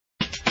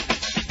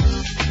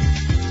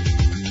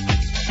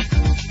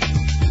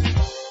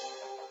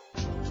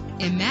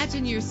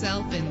Imagine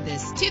yourself in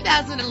this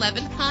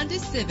 2011 Honda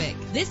Civic.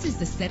 This is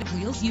the set of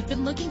wheels you've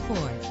been looking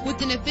for,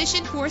 with an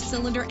efficient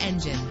 4-cylinder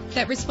engine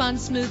that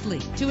responds smoothly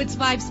to its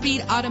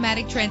 5-speed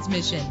automatic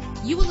transmission.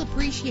 You will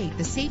appreciate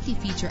the safety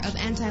feature of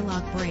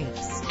anti-lock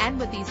brakes. And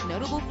with these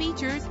notable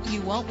features,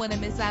 you won't want to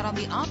miss out on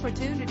the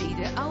opportunity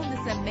to own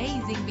this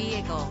amazing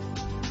vehicle.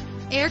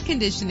 Air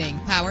conditioning,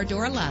 power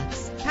door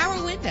locks,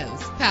 power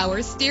windows,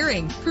 power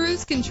steering,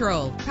 cruise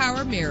control,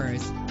 power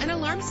mirrors, an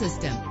alarm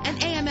system, an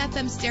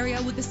AM/FM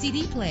stereo with a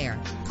CD player.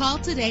 Call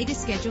today to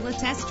schedule a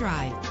test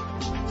drive.